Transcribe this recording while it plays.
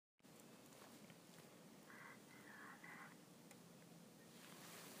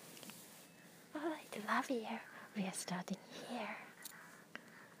love here. We are starting here.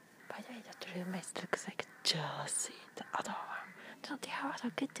 By the way, that roommate looks like just the other one. Don't you have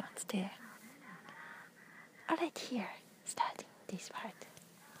other good ones there? Alright, here, starting this part.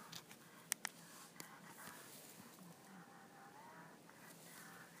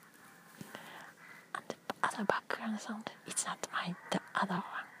 And the other background sound, it's not mine, the other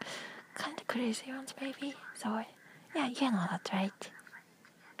one. Kind of crazy ones maybe. So, yeah, you know that, right?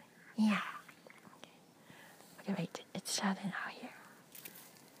 Yeah. Okay, wait, it's starting now here.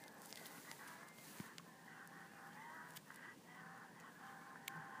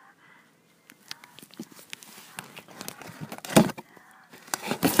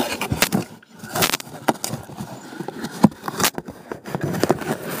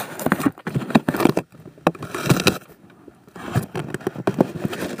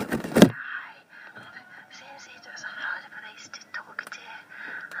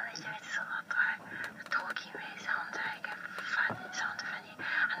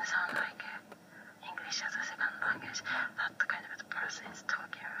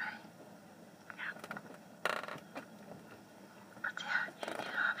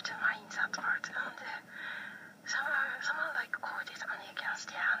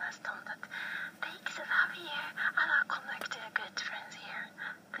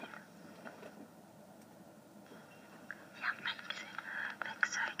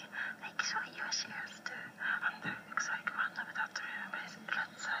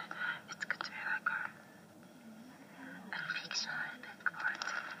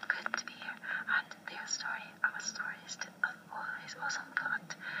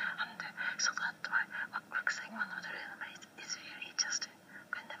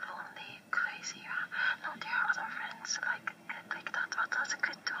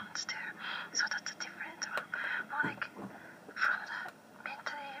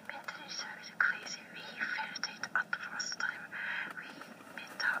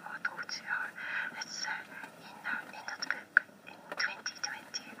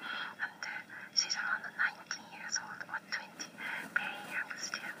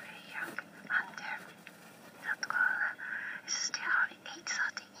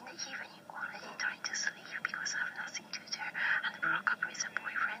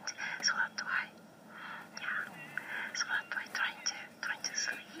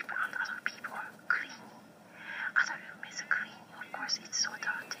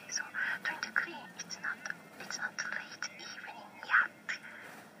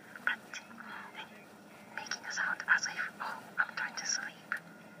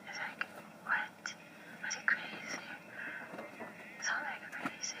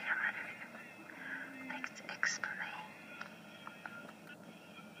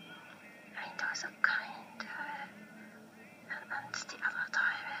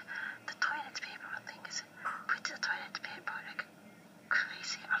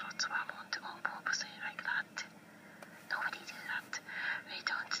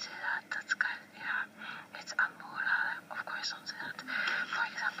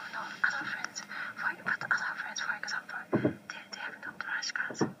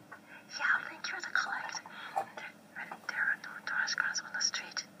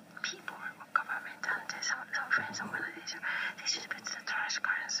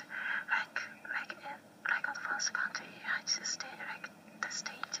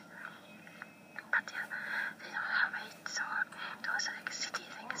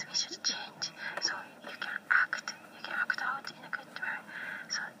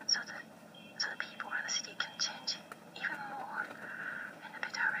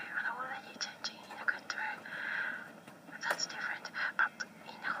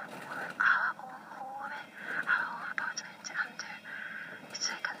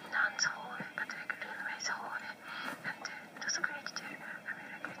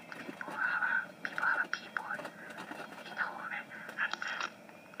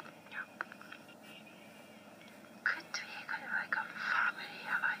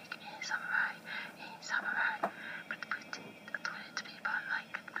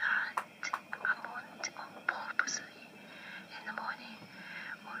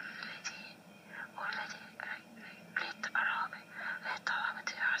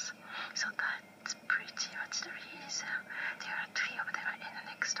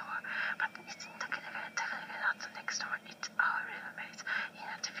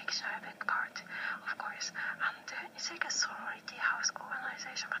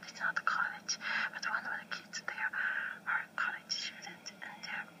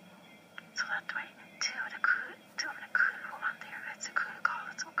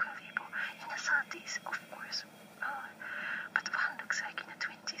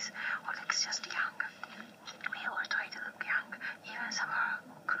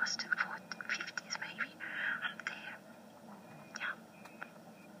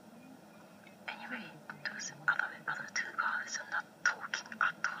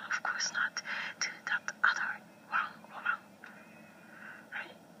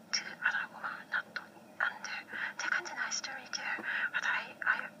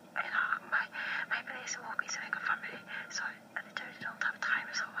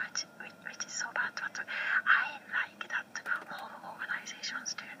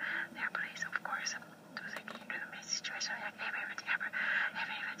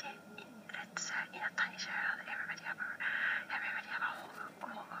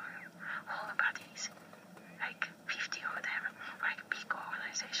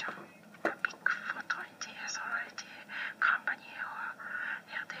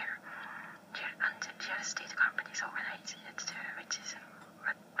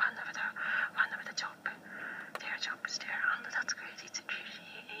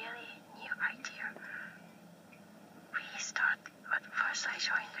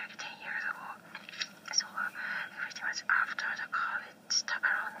 joined like 10 years ago. So pretty much after the college,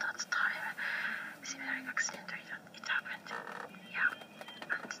 around that time, similar accidentally that it happened. Yeah,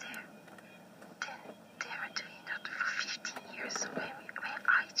 and then they were doing that for 15 years. So when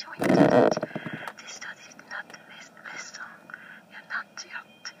I joined college, they studied not less than, not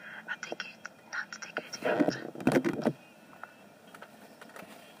yet a decade, not a decade yet.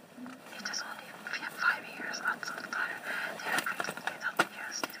 It was only 5 years at that time. They were pretty new that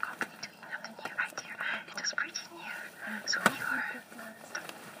years, the company doing that new idea. It was pretty new. So we were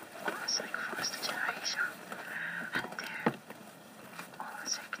almost like first generation. And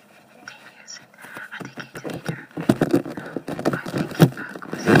almost like 10 years, a decade later, I'm thinking back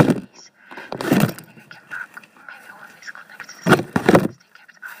was a place. And I technically came back, maybe always connected to the because they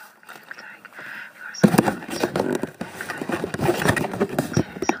kept eye on me, like, because of information, to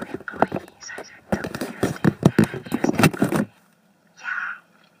some employee inside the real estate company. Yeah.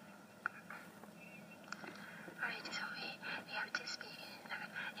 Right, so we have to speak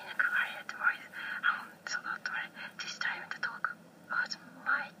in a quiet voice. So that this time the talk was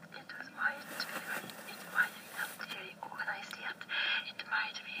might not really organized yet. It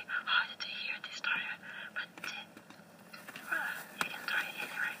might be hard to hear this time, but well, you can try it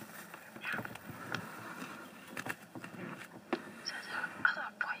anyway. Yeah. So the other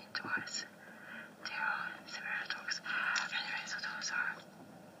point was there are several talks. Anyway, so those are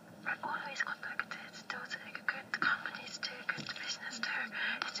always contacted. Those are like good companies too, good business too.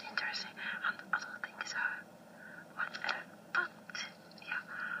 It's interesting, and other things are but yeah,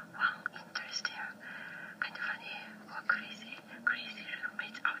 one interesting, kind of funny or crazy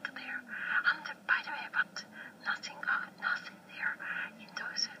roommates out there. And by the way, but nothing there in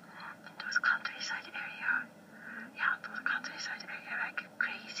those countryside area. Yeah, those countryside area like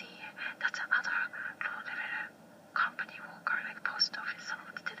crazy. That's another low level company worker, like post office or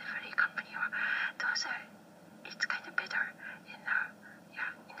delivery company, or those are. It's kind of better in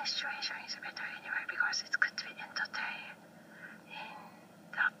the situation is better anyway because it could be entertained in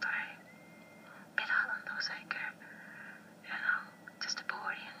that way. Better than those like just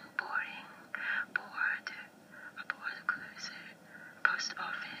bored cruise, post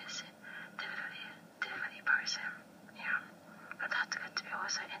office, delivery person. Yeah, but that could be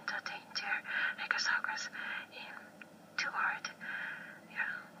also entertained too, like a circus in toward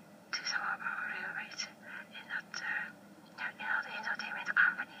to some of our roommates in that the entertainment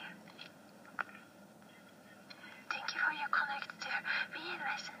company. Thank you for your connect there. We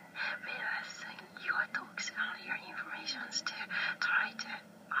listen your talks and your informations to try to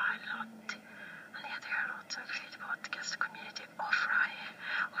a lot. And yeah, there are lots of great podcast community offline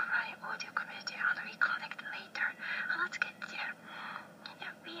audio community, and we connect later. And let's get there.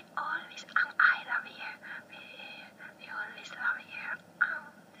 Yeah, we always, and I love you. We always love you.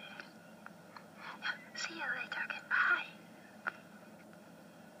 Yeah, see you later again. Bye.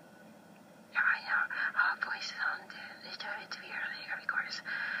 Yeah, I know our voice sound a little bit weird here because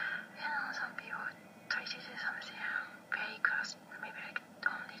some people try to do something very close, maybe like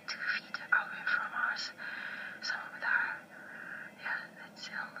only 2 feet away from us. Some of the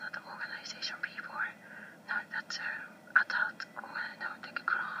organization people. No, that's adult like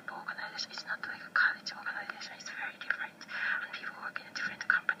grown-up organization. It's not like a college organization. It's very different, and people work in different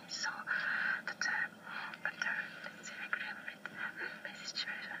companies. So that's let's say like roommate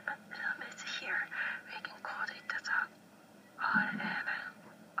situation. But roommates here, we can call it as a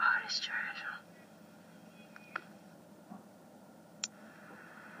R situation.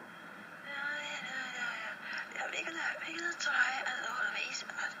 We're gonna try as always.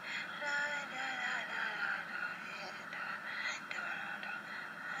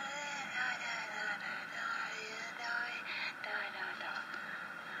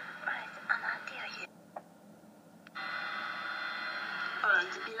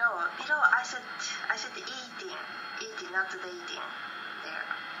 Alright, below I said eating, not dating there.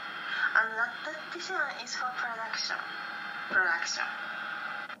 And this one is for production.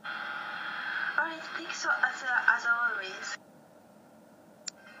 Alright, thanks so as always.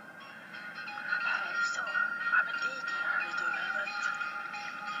 So I'm eating a little bit.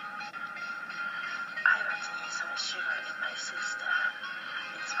 I was eating some sugar in my system.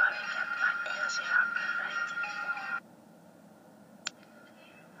 It's probably kept my energy up, right?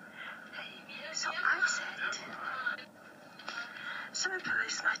 So I said, some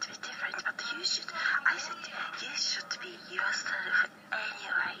place might be different, but you should be yourself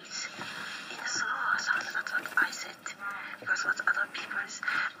anyways. In a slower sound, that's what I said.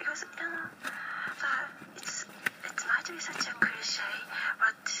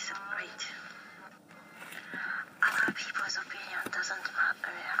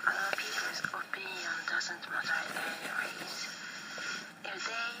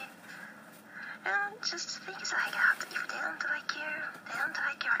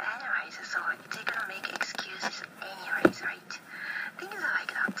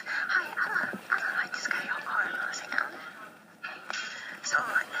 like that. Hi, Anna might just carry on for a second. So,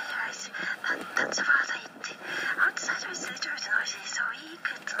 anyways, that's about it. Outside was a little bit noisy, so we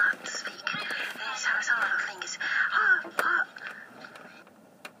could not speak. So some of the things.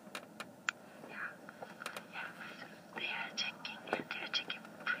 They're checking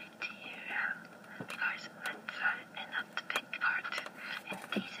pretty because that's not the big part. In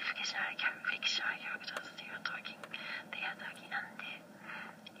these fictional characters, they are talking and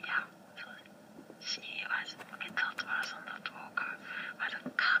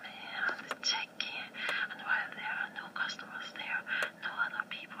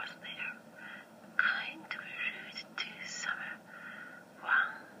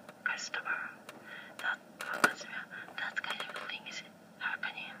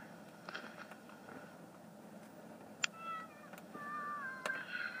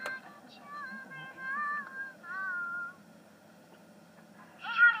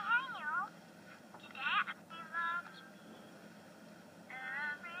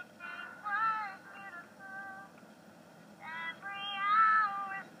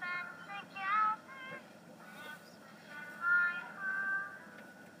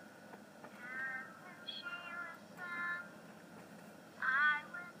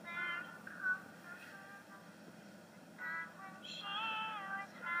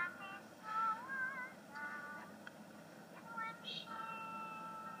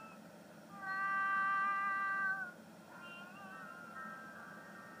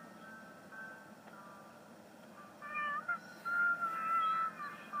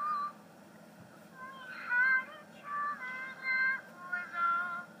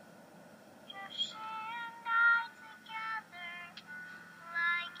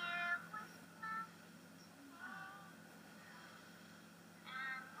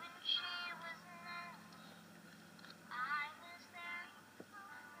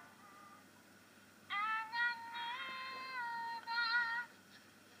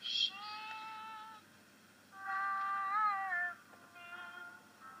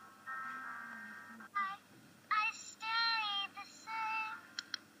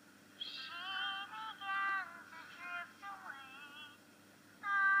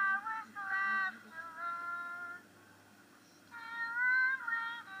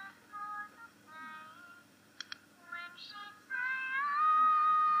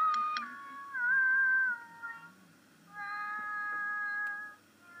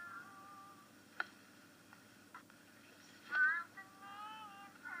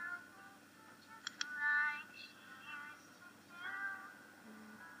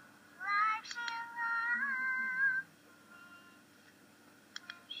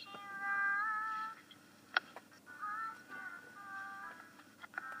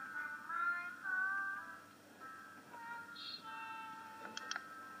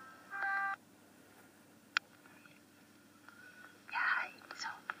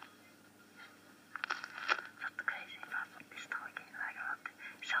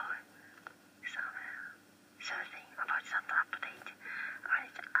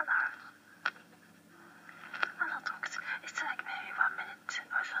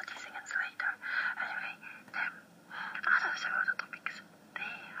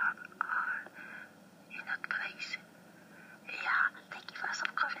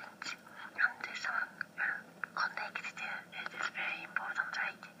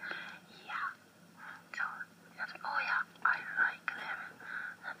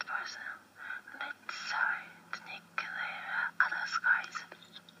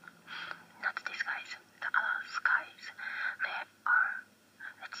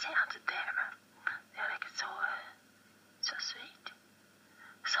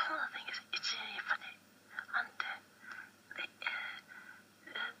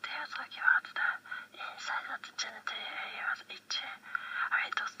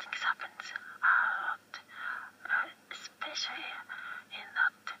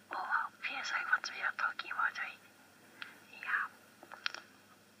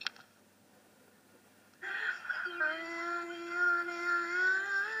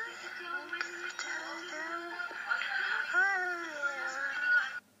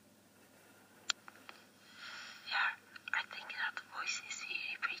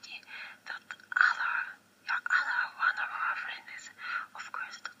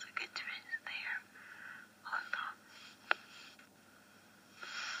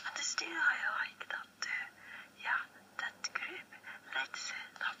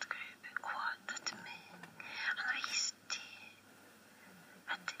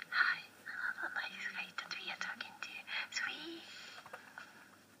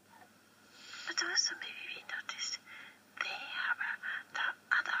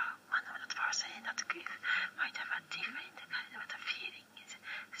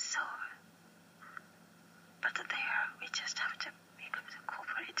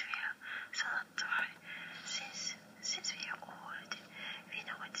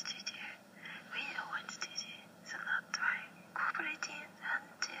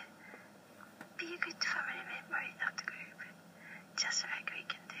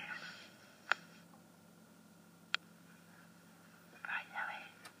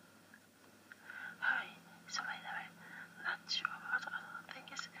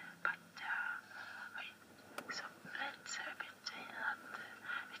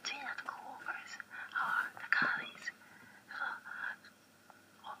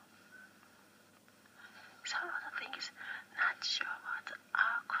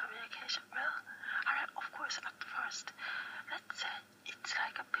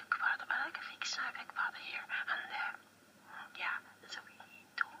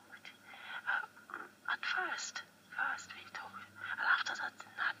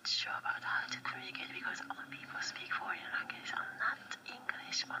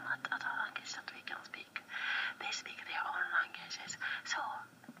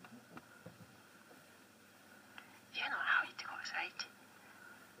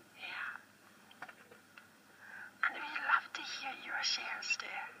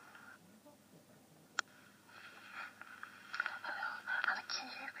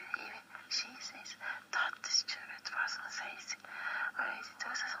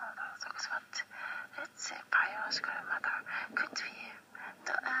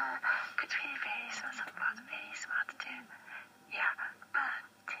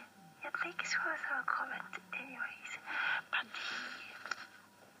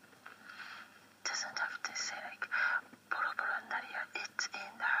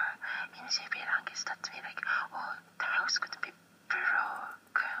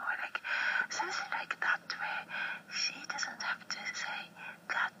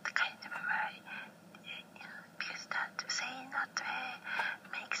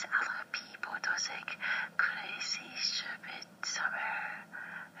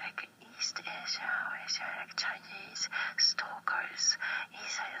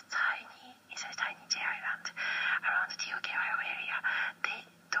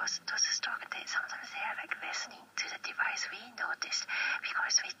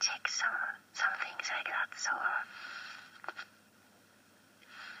check some things like that. So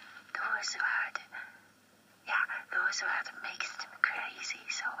those words makes them crazy.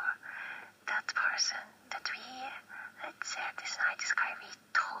 So that person that let's say this night sky, we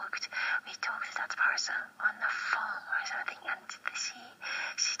talked to that person on the phone or something, and she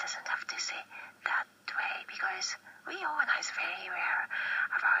doesn't have to say that way, because we organize very well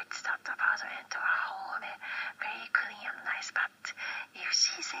about that apartment or home, very clean and nice. But if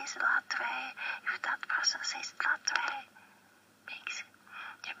she says that way, if that person says that way,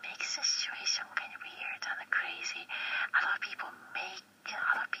 it makes the situation kind of weird and crazy. Other people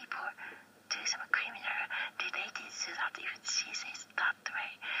do some criminal related to that if she says that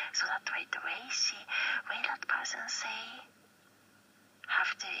way. So that way, the way that person say, have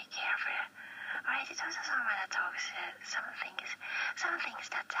to be careful. Right? It's also someone that talks some things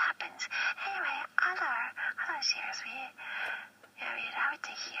that happens. Anyway, other shares, we love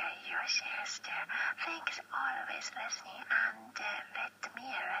to hear your shares too. Thanks always listening, and let me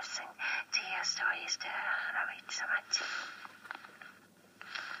listen to your stories too. I love it so much.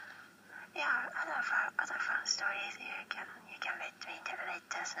 Yeah, other fun stories you can let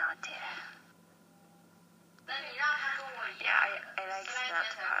us know too. Yeah, I like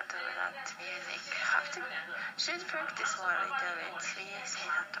that part of that music. Should practice more a little bit. We say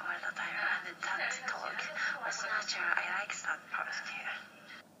that all the time, and that talk was natural. I like that part too.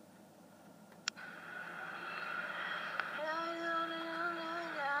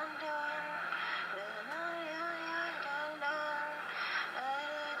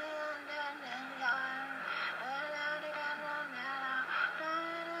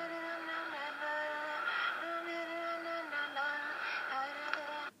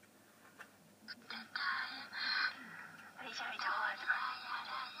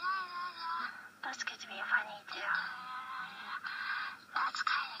 That's going to be funny too. That's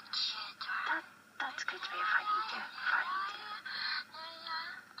kind of cute. That's going to be funny too.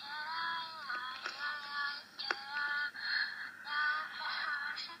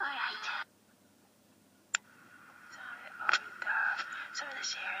 Alright. So the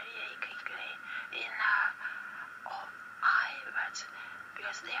share really quickly in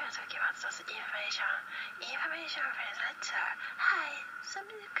because they were talking about those information friends. Let's hi,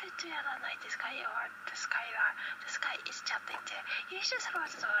 somebody could do the night sky, or the sky is chatting too. You should support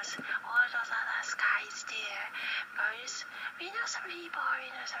all those other skies too, because we know some people,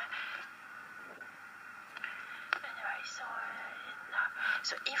 anyway.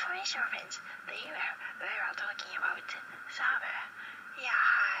 So information friends, they were talking about summer. Yeah,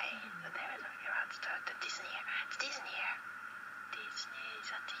 hi. So they were talking about the Disney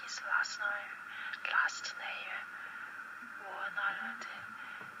that his last name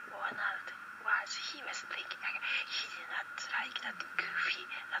Ronald was, he was thinking he did not like that Goofy,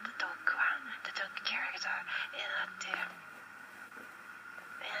 that dog character in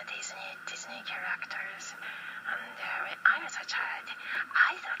Disney characters. And when I was a child,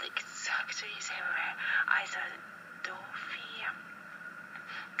 I thought exactly the same way. I thought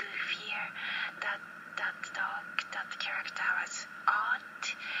Goofy, that dog, that character was odd.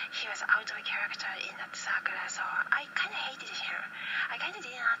 He was out of character in that Sakura, so I kind of hated him. I kind of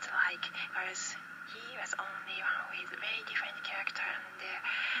did not like, because he was only one with very different character, and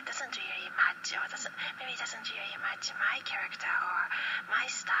doesn't really match my character or my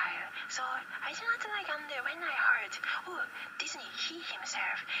style. So I did not like, and when I heard, Disney, he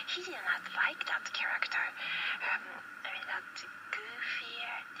himself, he did not like that character. That Goofy,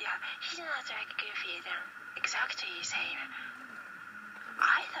 yeah, he did not like Goofy, then exactly the same.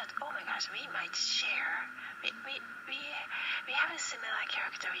 I thought, oh my gosh, we might share. We have a similar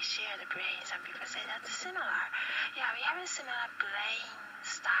character. We share the brain. Some people say that's similar. Yeah, we have a similar brain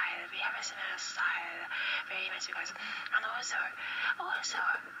style. We have a similar style very much, because, and also, or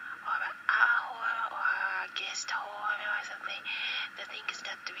guest home or something. The things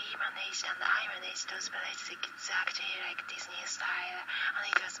that we managed and I managed, those places exactly like Disney style, and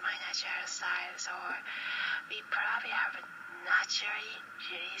it was my natural style. So we probably have naturally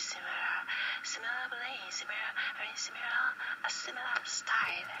really similar brain, similar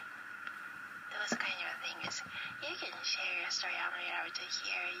style. Those kind of things. You can share your story, and we love to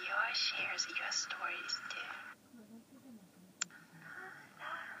hear your shares, your stories too.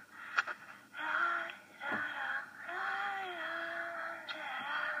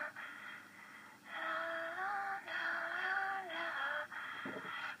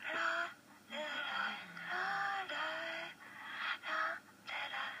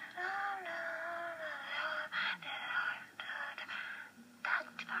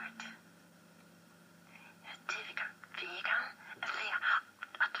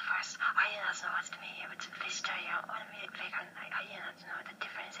 At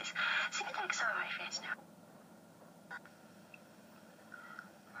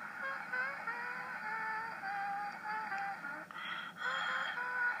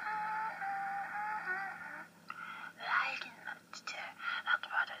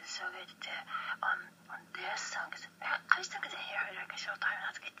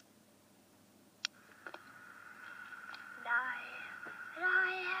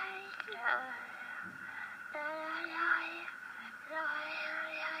And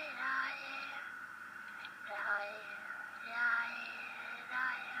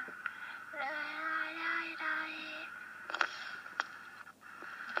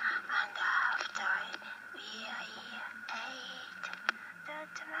after we ate, the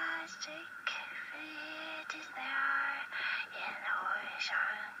domestic food is there in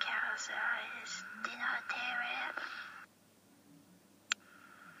Ocean Castle's dinner table.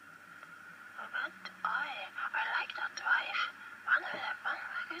 But I like that wife. One of my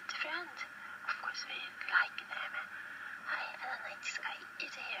good friend. Of course we like them. This guy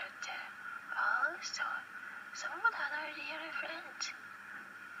is here too. Also, some of the other dear friends.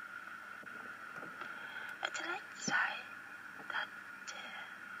 But let's say that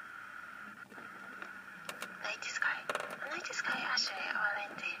night sky actually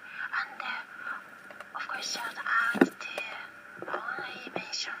already, and of course shout out to only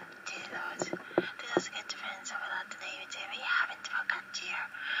mention to those good friends of that name too. We haven't forgot you.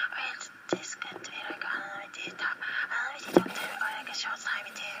 Or it's just good to be like unlimited talk to or like a short time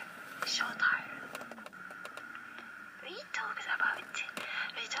too. Short time. We talked about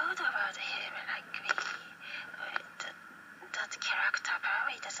him like that character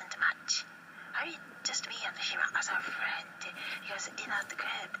probably doesn't match. I mean, just me and him as a friend, because in that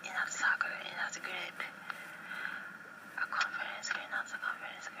group, in that circle, in that group, a conference group, not a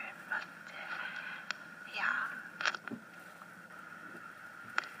conference group, but yeah.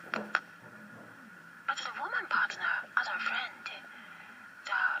 But the woman partner, other friend,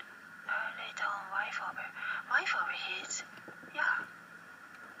 the later on wife over his, yeah.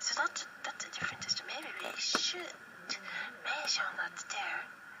 So that's a difference. Maybe we should mention that there,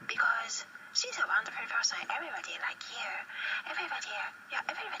 because she's a wonderful person. Everybody like here. Everybody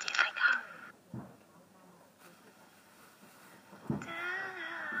like her.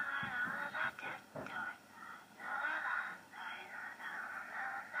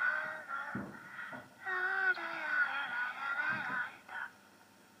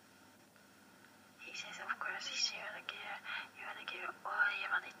 He says, of course, you wanna give all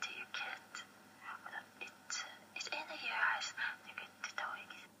your money to your kid. But it's in the US. You get the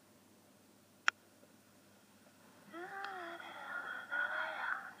toys.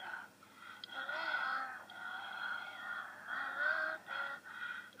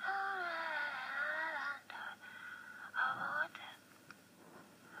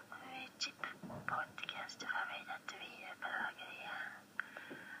 Podcast har vi dette videre på laget igjen.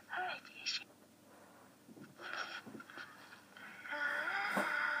 Alright, you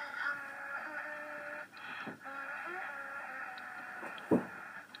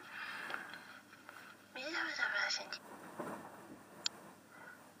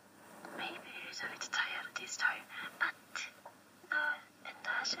maybe he's a bit tired this time, but no, and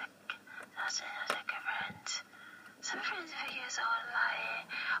that's like a friend. Some friends who use online,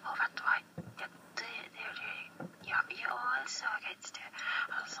 but why? You also get to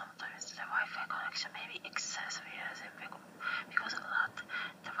sometimes the Wi-Fi connection maybe excessive because of that.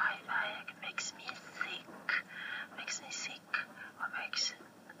 The Wi-Fi makes me sick, or makes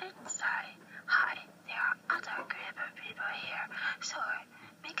it say, hi, there are other group of people here, so it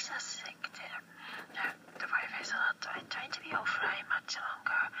makes us sick too. The Wi-Fi, so that I'm trying to be offline much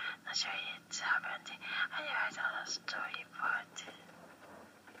longer. Not sure it's happened. Anyways, another story, but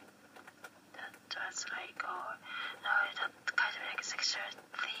that was like, that kind of like sexual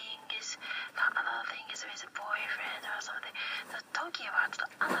thing is, the other thing is with a boyfriend or something. Talking about the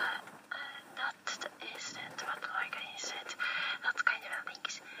other, not the incident, but like an incident, that kind of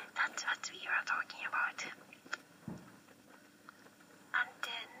things, that's what we were talking about. And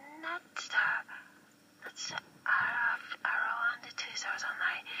then that's around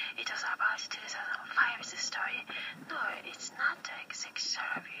 2009, it was about 2005's story. No, it's not like sexual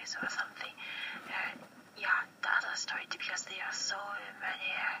abuse or something. Yeah, the other story, because there are so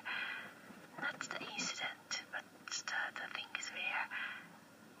many, not the incident, but the things where,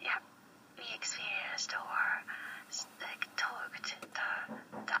 yeah, we experienced or like talked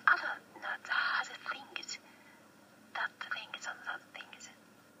the other, not the other things, that things and that things.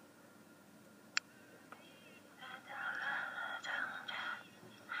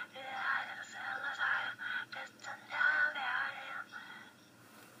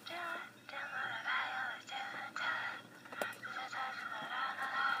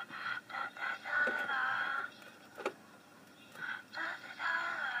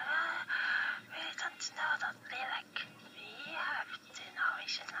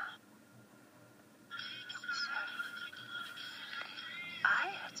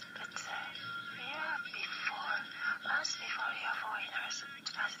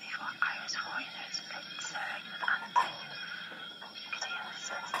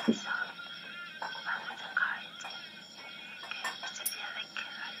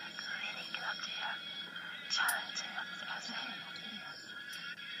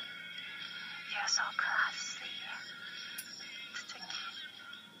 so classy. Sticky.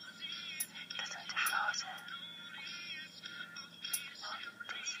 Doesn't frozen. Not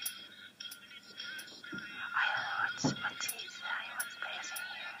this. I don't know what's there in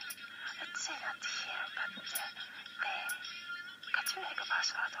here. Let's say not here, but there. カチューレがパ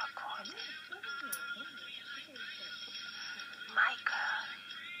スワードはこうで。Michael.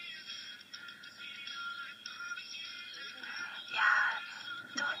 Yeah,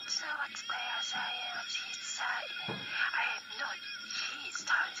 don't know what's there saying, what he's saying. He's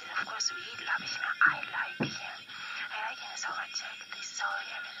talented, of course we love him, I like him so much, this song,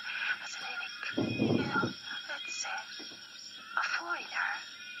 what's the lyric, let's say, a foreigner,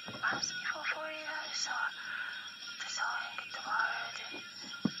 once before foreigner, so the song, the word,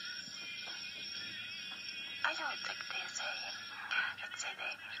 I don't think they're saying, let's say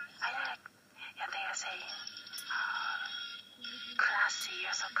they are saying, classy,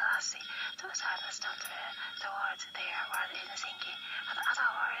 you're so classy. Those I understand the words there while in singing. But other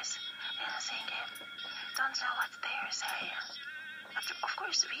words in singing, don't know what they're saying. But of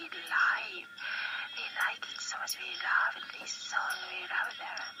course we like it so much. We love this song. We love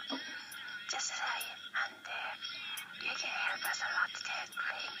them. Just say, and you can help us a lot to tell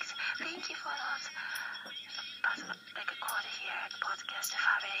things. Thank you for those. But like a call here, podcast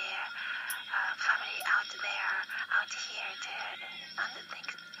family out there, out here too, and that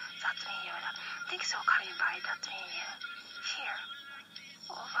means thanks for coming by. That means here,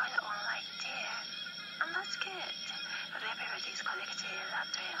 over the online there, and that's good. But everybody is connected that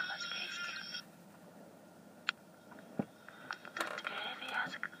way, and that's great too. That gravy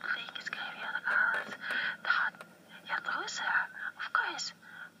has things, gravy has colors. Those are, of course,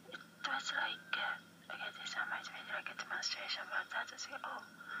 it was like, this might be like a demonstration, but that is,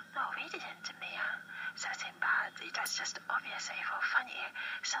 no, we didn't mean something bad. It was just obviously for funny.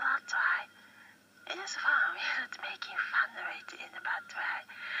 So that's why it is fun. We're not making fun of it in a bad way.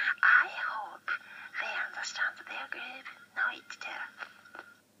 I hope they understand their group. Know it too.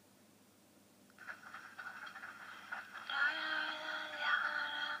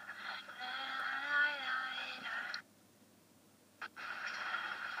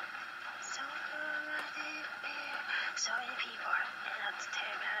 So many people, and that's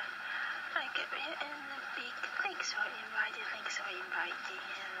terrible. Like, and the big thanks for inviting, and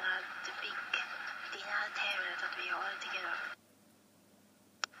the big dinner table that we all together.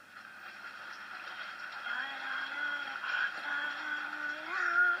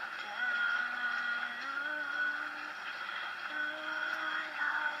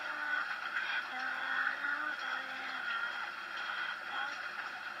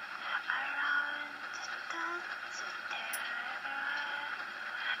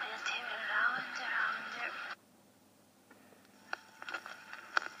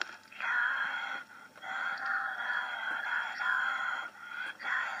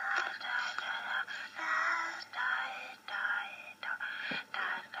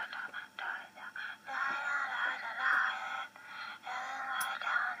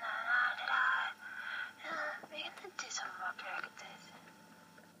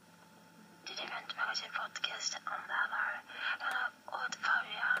 Podcast on the other,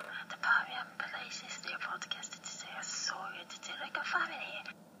 the Fabian places their podcast, they are so good, they're like a family.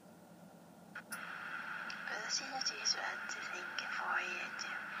 But the synergy is what to think for you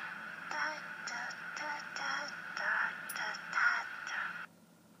too.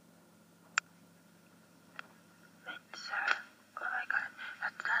 Let's, oh my god,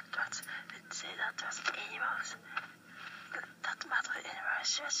 let's say that was animals. That matter anyway,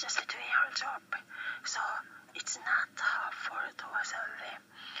 she was just doing her job. So it's not her fault or something.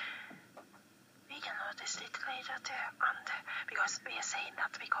 We can notice it later too, and because we are saying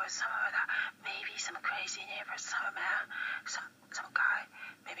that because some crazy neighbors, some guy,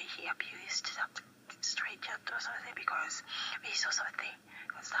 maybe he abused that stray cat or something, because we saw something,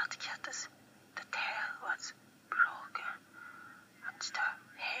 because that cat the tail was broken, and the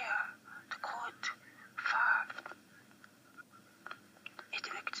hair, the coat, fur, it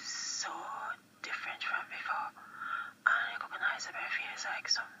looked so different from before, unrecognizable, feels like,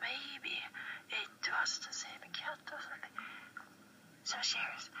 so maybe it was the same cat or something. So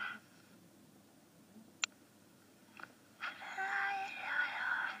cheers.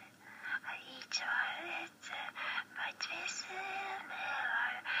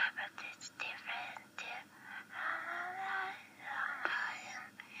 But it's different.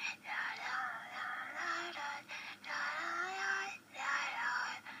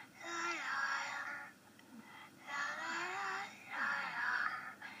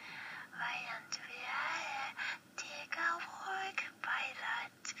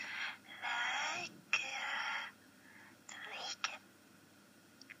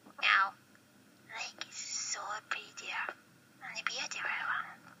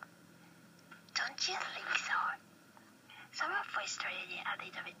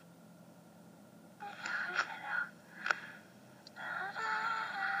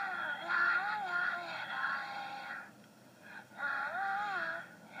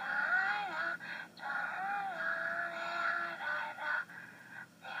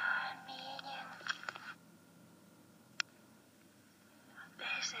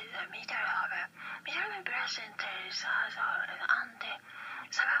 So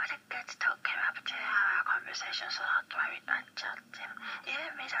I would get to talking up to our conversation, so that's why we chat him in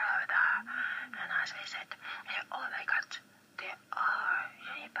the middle of that. And as we said, oh my god, they are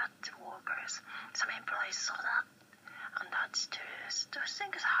really bad workers. Some employees saw that, and that's true. Those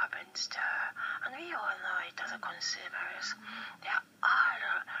things happen too, and we all know it as consumers. There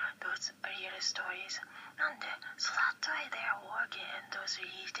are those real stories, and so that's why they are working in those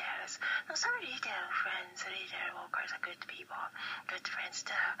retailers. Now, some retail friends, retail workers are good people, good friends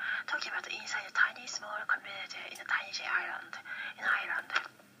too. Talking about inside a tiny small community in a tiny island, in Ireland.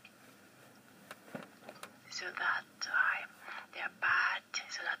 So that's why they are bad.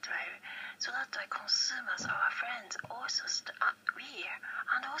 So that's why consumers, our friends, also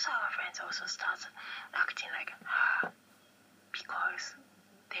and also our friends also start acting like because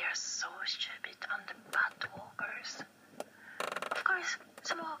they are so stupid and bad workers. Of course,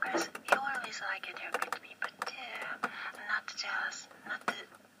 some workers you always like it, they're good people too, not jealous, not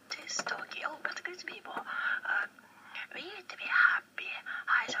too stalky. Oh, but good people. We would be happy.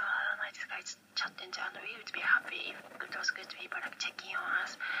 Hi, so I just guys chatting and we would be happy if those good people like checking on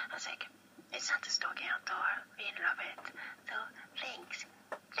us. I was like, it's not stalking at all. We love it. So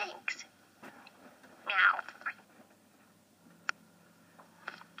thanks. Meow.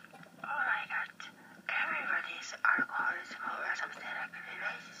 Oh my god. Everybody's alcoholism or something like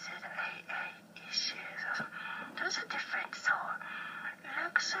related to the AA issues. Those are different. So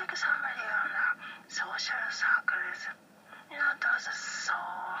looks like somebody on the social circles. You know, those are so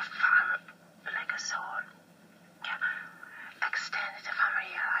fun, like so extended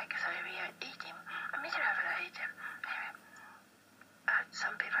family, like so we are eating, middle of the eating.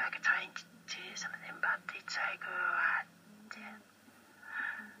 Some people like trying to do something, but it's like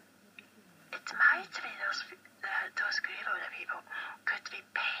it might be those group of the people could be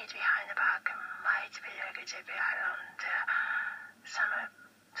paid behind the back, might be like a JP Island, some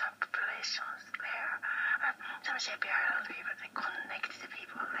populations there. Some JP Island people, they connect the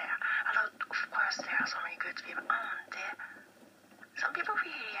people there. And of course there are so many good people, and some people we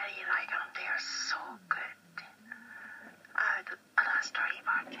really like, and they are so good. Other story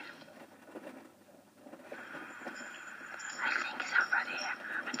about it. I think somebody,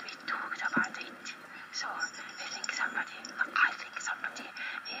 and we talked about it. So I think somebody,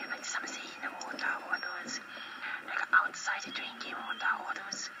 even something in the water, or those like outside drinking water, or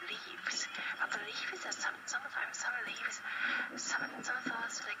those leaves. But the leaves are sometimes some leaves, some of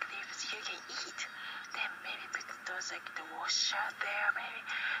those like leaves you can eat. Then maybe put those like the washer there, maybe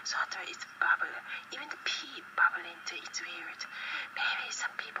so that it's bubble. Even the pee bubbling into it's weird. Maybe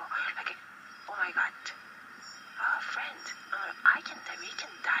some people like, oh my god, our friend, we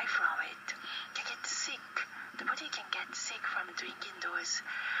can die from it. Can get sick. The body can get sick from drinking those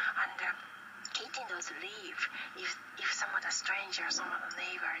and eating those leaves. If some of the strangers, some of the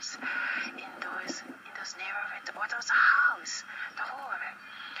neighbors in those neighborhoods or those house, the home.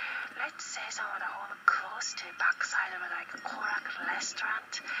 Let's say some of the home close to backside of like Korak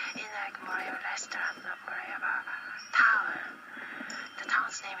restaurant in like Moreva restaurant, Moreva town. The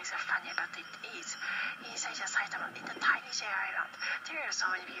town's name is funny, but it is inside the Saitama in the tiny island. There are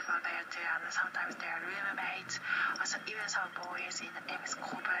so many people there too, and sometimes they are roommates, or even some boys in the MS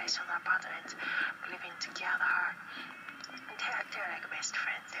Corporation apartment living together. They're like best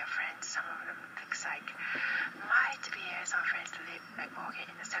friends. They're friends. Some of them looks like might be some friends live like working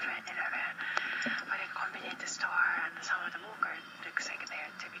in the 7-Eleven or like convenience store, and some of the workers looks like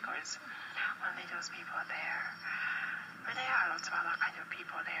they're too because only those people are there. But there are lots of other kind of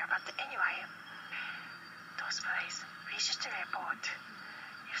people there. But anyway, those places we should report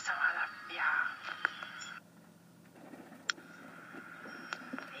if some other We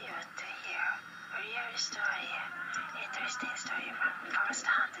want to hear a real story. Interesting story from first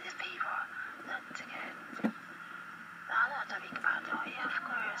hand to the people. That's good. The other topic about of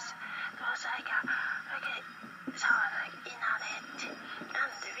course, there was like internet,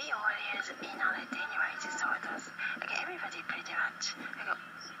 and we all use internet anyways, so it was like everybody pretty much like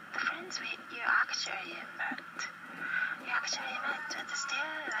the friends you actually met, but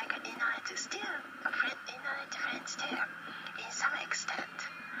still like internet, still internet friends too, in some extent.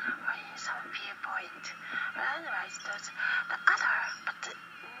 Or in some viewpoint, but otherwise the other, but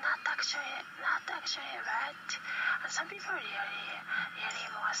not actually right. And some people really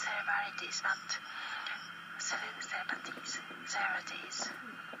more celebrities, not celebrities.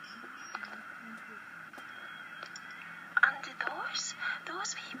 And And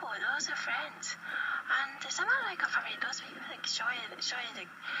those people, those are friends. And somehow like a family, those people like showing the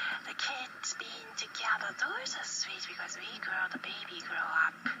kids being together. Those are sweet because the baby grow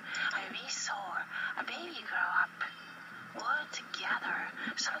up. We saw a baby grow up all together.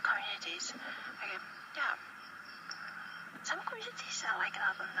 Some communities, some communities are like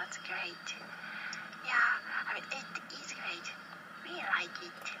that, and that's great. Yeah, it is great. We like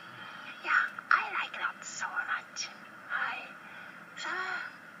it. Yeah, I like that so much.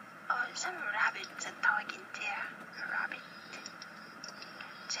 Some rabbits are talking there. Rabbit.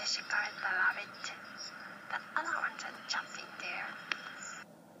 Jessica is the rabbit. The other ones are jumping there.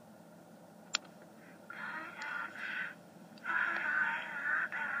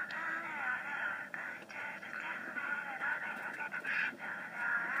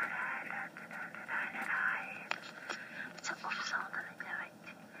 It's an off sound on the right.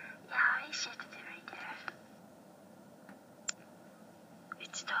 Yeah, I should do right there.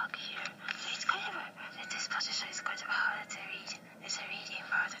 It's dark here, so it's kind of this position is kind of hard to read. It's a reading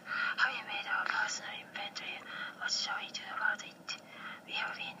part. How you made our personal inventory. What shall we do about it? We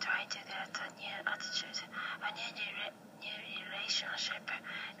have been trying to get a new attitude, a new relationship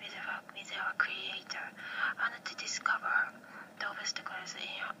with our creator, and to discover the obstacles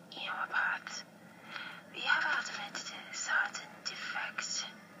in our paths. We have admitted certain defects.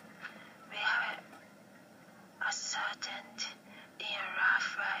 We have ascertained in a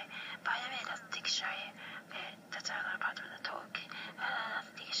rough way. By the way, that's dictionary. That's another part of the talk. That's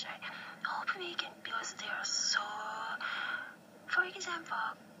dictionary. Hope we can, because they are so, for example,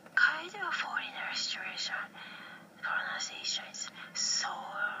 kind of a foreign restoration pronunciation is so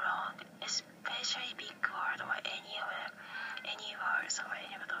wrong, especially big word or any words or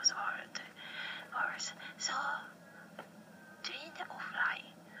any of those words. So, during the offline,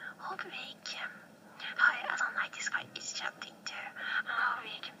 hope we can. I don't like this guy. It's chatting too. Hope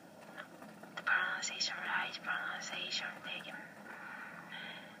we can the pronunciation right pronunciation.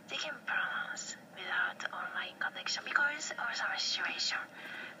 They can pronounce without online connection because of some situation.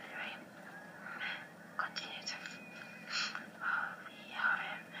 Anyway, continue.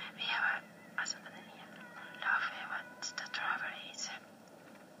 We have as laughing what the travel is.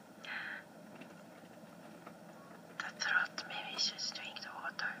 The throat, maybe should drink the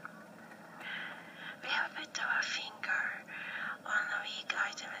water. We have put our finger on the weak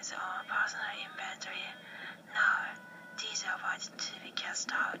items on our personal inventory. Now, these are about to be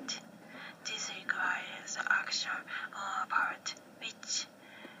cast out. This requires action on our part, which,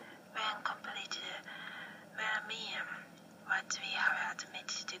 when completed, will mean what we have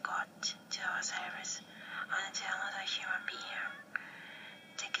admitted to God, to ourselves, and to another human being.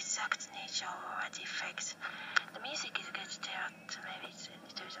 The exact nature of our defects. The music is good there, so maybe it's a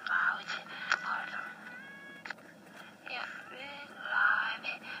little bit loud. Yeah,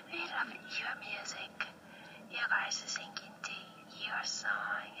 we love your music. You guys thinking your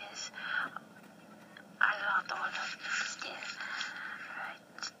song is a lot older still.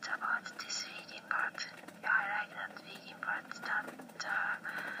 Right, about this reading part. Yeah, I like that reading part.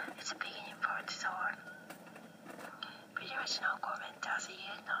 It's a beginning part, so pretty much no comment as you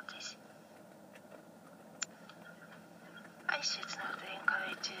notice. I should not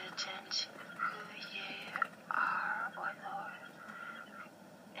encourage you to change who you are, although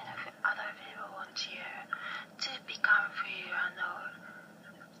if other people want you to become who you are now.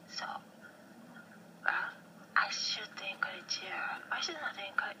 So, I should encourage you. I should not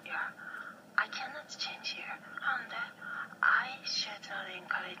encourage you. I cannot change you. And I should not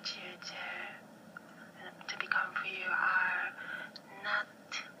encourage you to become who you are, not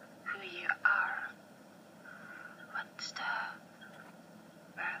who you are. What's the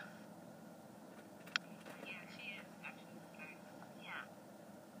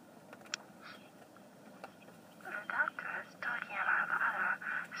The doctor is talking about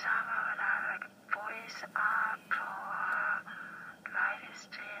some of the voice up or live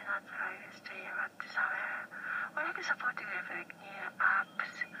stream, not live stream, but some supporting new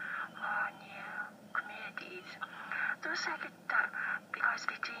apps or new communities. Those because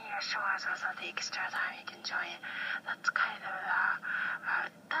between your shows also the extra time you can join. That's kind of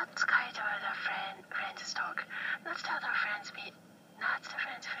the friends talk. Not the other friends meet. Not the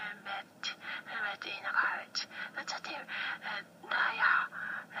friends who met in a college. That's a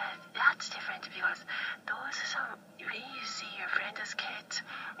that's different because when you see your friend's kids,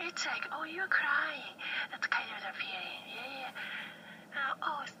 it's like, oh, you're crying. That's kind of the feeling. Yeah.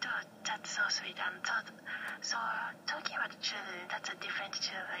 That's so sweet. And so talking about children, that's a different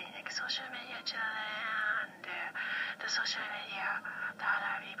children, like social media children and the social media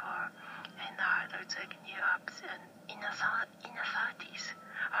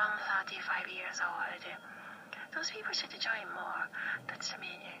 5 years old. Those people should join more. That's the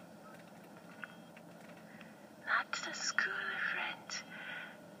meaning. Not the school friends.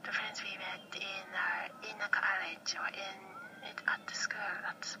 The friends we met in the college or at the school.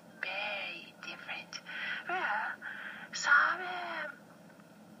 That's very different. Well, some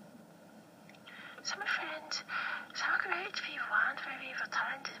friends, some great people, wonderful people,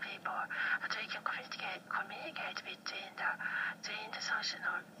 talented people, that we can communicate between the social,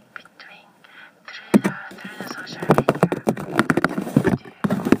 through the social media.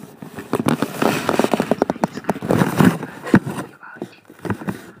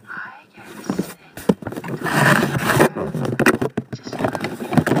 I guess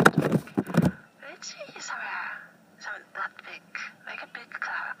let's see some that big, like a big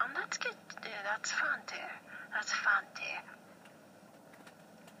club, and that's good. That's fun too.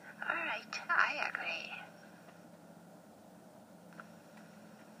 Alright, I agree.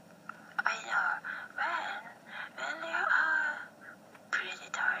 I know when there are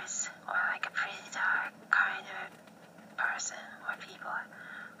predators or like a predator kind of person or people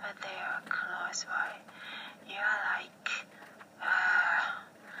that they are close by, you are like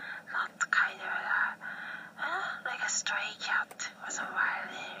not kind of like a stray cat or some wild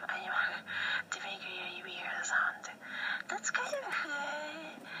animal to make a really weird sound. That's kind of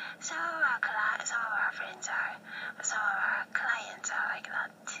some of our friends are, some of our clients are like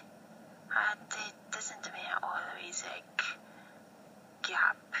that. It doesn't mean always like the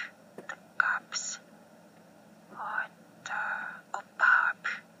gaps or barb.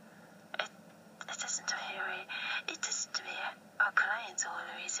 It doesn't really. It doesn't mean our clients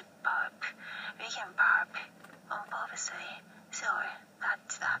always barb. We can barb on purposely, so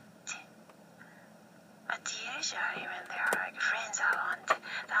that's that. But usually when there are like friends around,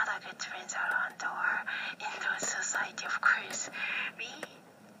 the other good friends around, or in the society, of course, we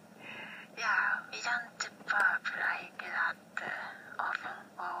don't burp like that often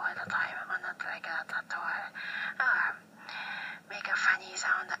or all the time, or not like that at all. Make a funny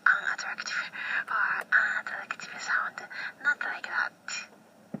sound, unattractive sound, not like that.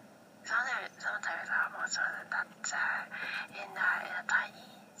 Sometimes almost that in a tiny,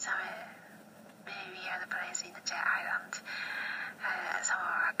 very weird place in the Jet Island. Some of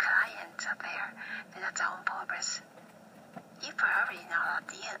our clients are there, and that's on purpose. You probably know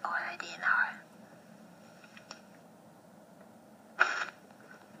that, you already know.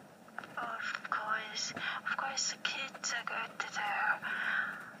 Of course, the kids are good there.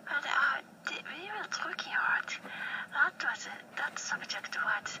 And we were talking about that subject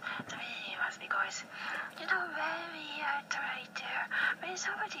was the meaning was because when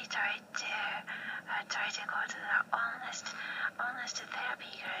somebody tried to go to the honest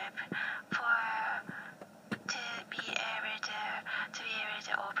therapy group to be able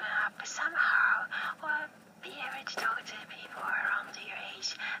to open up somehow or be able to talk to people around your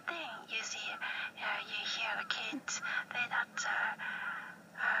age, then you see you hear the kids that's a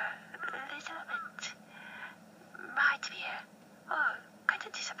little bit might be kind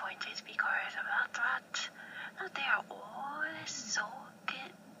of disappointed because of that. They are all so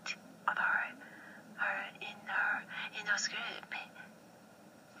good in those group.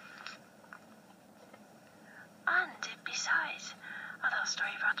 And besides other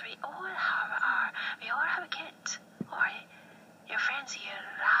story, but we all have kids, or your friends you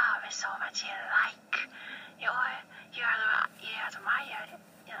love so much, you like, you admire,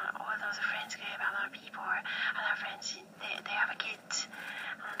 all those friends group, other people, other friends, they have kids,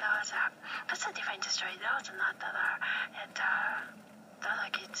 and that's a different story. Those are not the other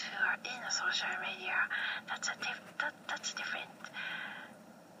kids who are in the social media. That's different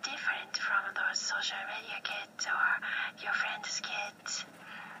from those social media kids or your friends' kids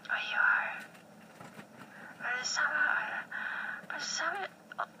or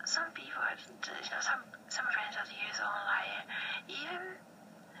some people, some friends that use online, even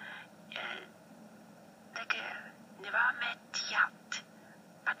never met yet,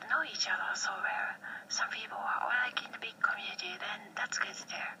 but know each other so well. Some people are all like in the big community, then that's good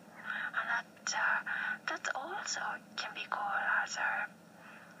there, and that also can be called as a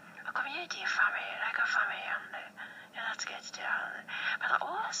community family, like a family, and that's good there. But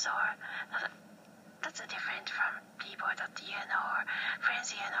also that's different from people that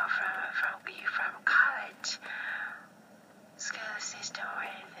friends from college, school system, or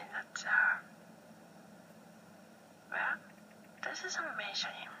anything that's well, this is some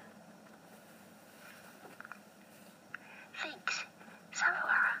mentioning. Thanks. Some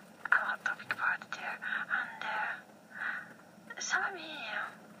are our topic part there, and some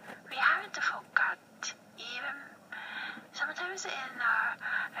we haven't forgot even sometimes in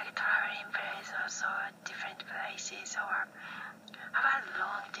like traveling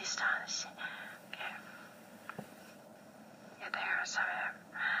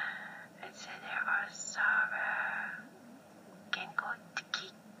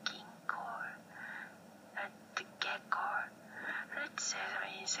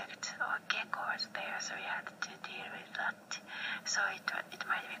gecko was there, so we had to deal with that. So it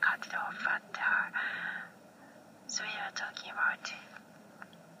might be cut off, but so we were talking about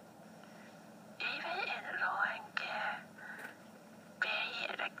even in long,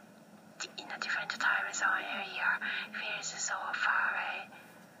 very like in a different time zone area, feels so far away.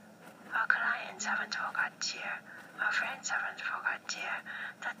 Our clients haven't forgot you. Our friends haven't forgot you.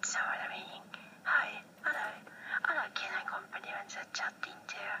 That's what I mean. Hi, other canine companions are chatting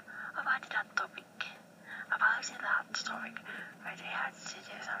too about that topic. Where they had to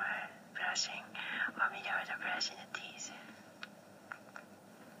do some brushing or maybe the brushing the teeth.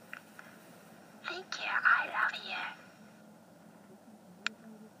 Thank you, I love you.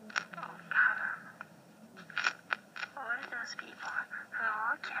 Oh, God. All those people who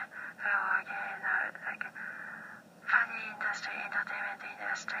work in the funny industry, entertainment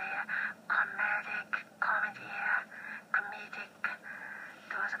industry, comedic,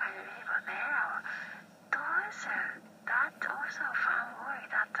 those kind of people there. That's also fun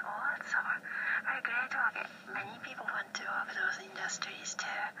work. That's also a great work. Many people want to work those industries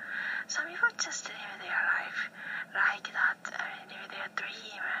too. Some people just live their life like that. Live their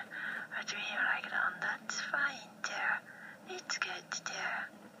dream, a dream like that. And that's fine too. It's good too.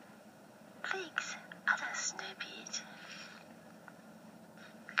 Thanks, other Snoopies.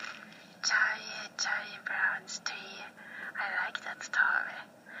 Charlie Brown's tree. I like that story.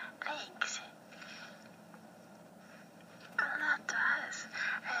 Thanks. And that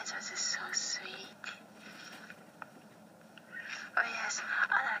was so sweet. Oh yes,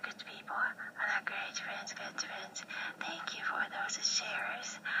 other good people, other great friends. Thank you for those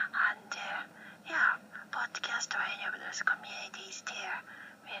shares. And podcast or any of those communities too.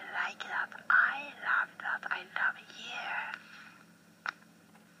 We like that. I love that. I love you.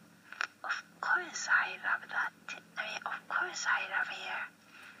 Of course I love that. Of course I love you.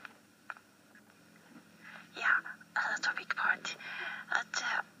 Yeah, the topic part.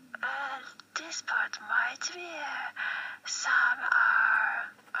 This part might be some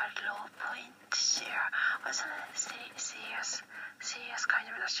low point share, or some serious kind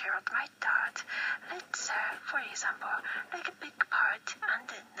of a share of my dad. Let's, for example, like a big part and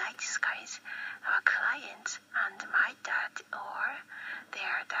the night skies, our clients and my dad, or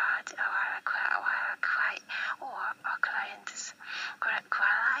their dad, or our client's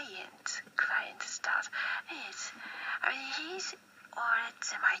dad is, he's, or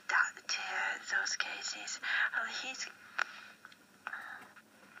it's my dad to those cases.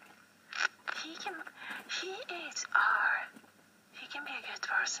 He can be a good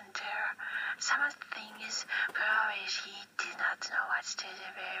person too. Some of the things probably he did not know what to do,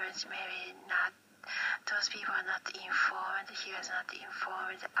 maybe not. Those people are not informed. He was not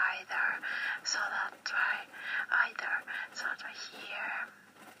informed either. So that's why here.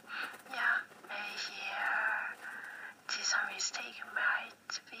 Yeah, maybe here. Some mistake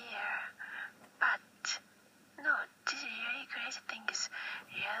might be, but no, this really great thing is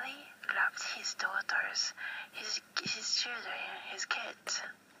really loved his daughters, his children, his kids.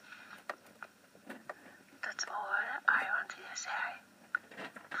 That's all I wanted to say.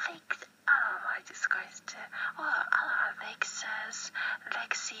 Thanks, my disguise too. Alexis,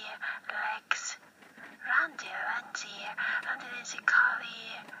 Lexi, Lex, Randy,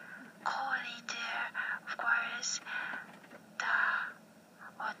 Collie too, of course.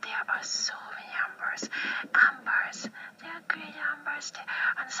 There are so many ambers. They are great ambers too.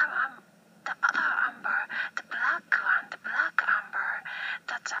 And some the other amber, the black one, the black amber,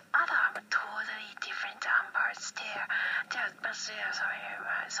 that's the other totally different ambers too. There are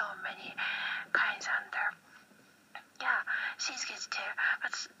so many kinds under. Yeah, she's good too.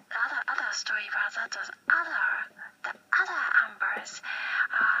 But the other story about that was the other ambers,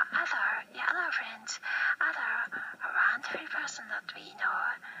 other friends, other wonderful person that we know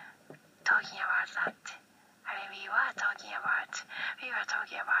talking about that. We were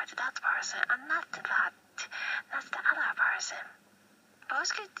talking about that person and not that. That's the other person.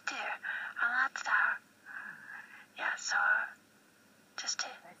 Both good too. And that's the, so just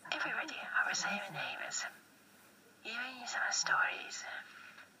everybody have the same names. Even in some stories.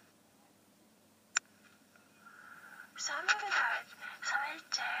 Some of that,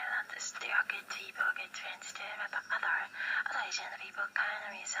 they are good people, good friends too, but other Asian people kind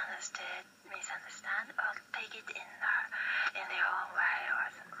of misunderstand or take it in their own way or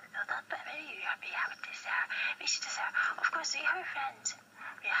something. So that maybe we have to say, we should say, of course we have friends,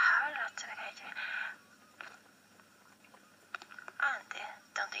 we have lots of great friends, and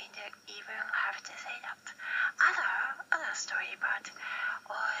don't even have to say that. Other story, but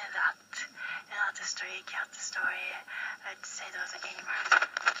all that, the stray cat story, let's say those animals.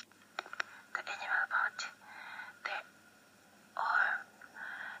 about the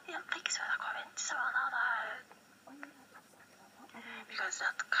thanks for the comment. So because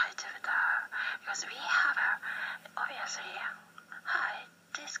that kind of because we have obviously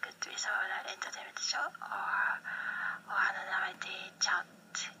this could be sort of an entertainment show or another chat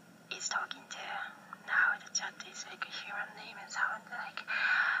is talking to. Now the chat is like a human name and sound like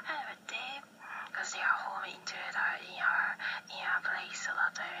because they are home into in your place a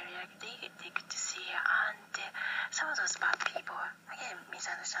lot of they get to see and some of those bad people again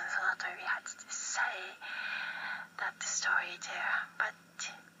misunderstand a lot of we had to say that story too, but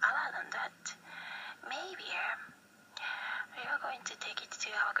other than that maybe we are going to take it to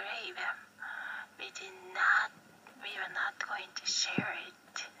our grave. We were not going to share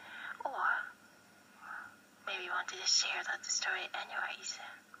it, or maybe wanted to share that story anyways.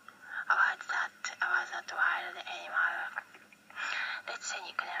 About that wild animal. Let's say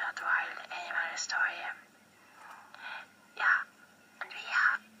you can have that wild animal story. Yeah, and we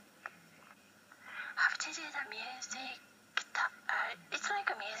have to do the music. It's like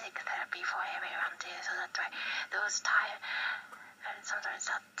a music therapy for everyone too, so that way those time and sometimes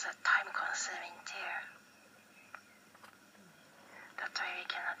that's time consuming too. That way we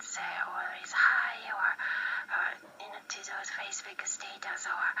cannot say always hi or to those Facebook status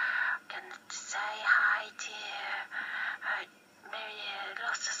or cannot say hi to maybe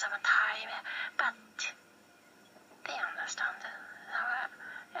lost some time, but they understand.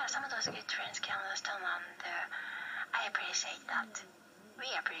 Some of those good friends can understand, and I appreciate that. We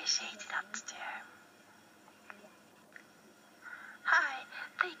appreciate that too. Hi,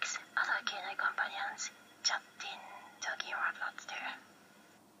 thanks. Other K9 companions chatting, talking about that too.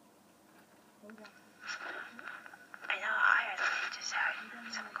 I know I don't need to say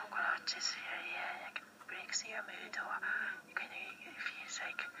some cockroaches breaks your mood, or you can feel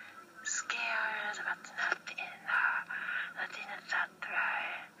like scared, but not in that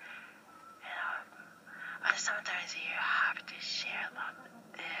way. And sometimes you have to share that.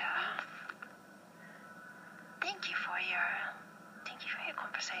 Thank you for your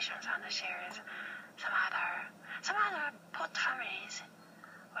conversations and the shares. Some other pod families,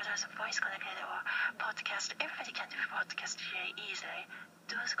 whether it's voice connected or podcast, everybody can do podcast very easily.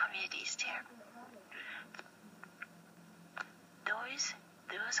 Those communities there. Those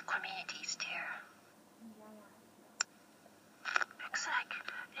communities there. Looks like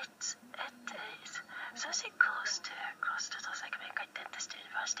it is so close to those like Benkai Dentist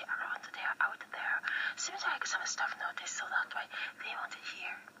University around there, out there. Seems like some stuff noticed, so that way they wanted to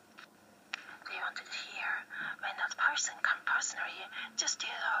hear when that person come personally, just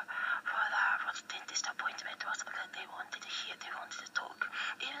for the dentist appointment or something that they wanted to hear, they wanted to talk.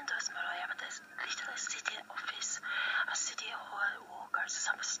 Even those Malaya, but there's little city office, a city hall workers,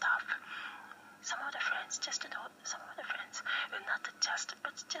 some stuff. Some of the friends, not just,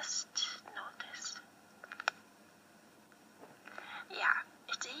 but just noticed. Yeah,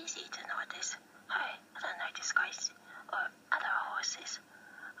 it's easy to notice. Hi, other night skies, or other horses.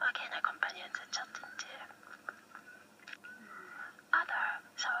 Again, I companion to chatting too.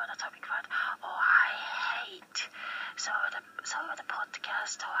 Some of the topic about, I hate some of the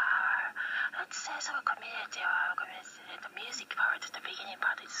podcast or let's say some community the music part, the beginning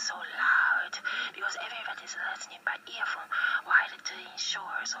part is so loud because everybody's listening by earphone while doing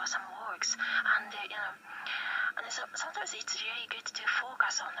chores or some works, and and sometimes it's really good to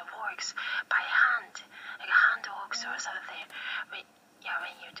focus on the works by hand, like hand works or something.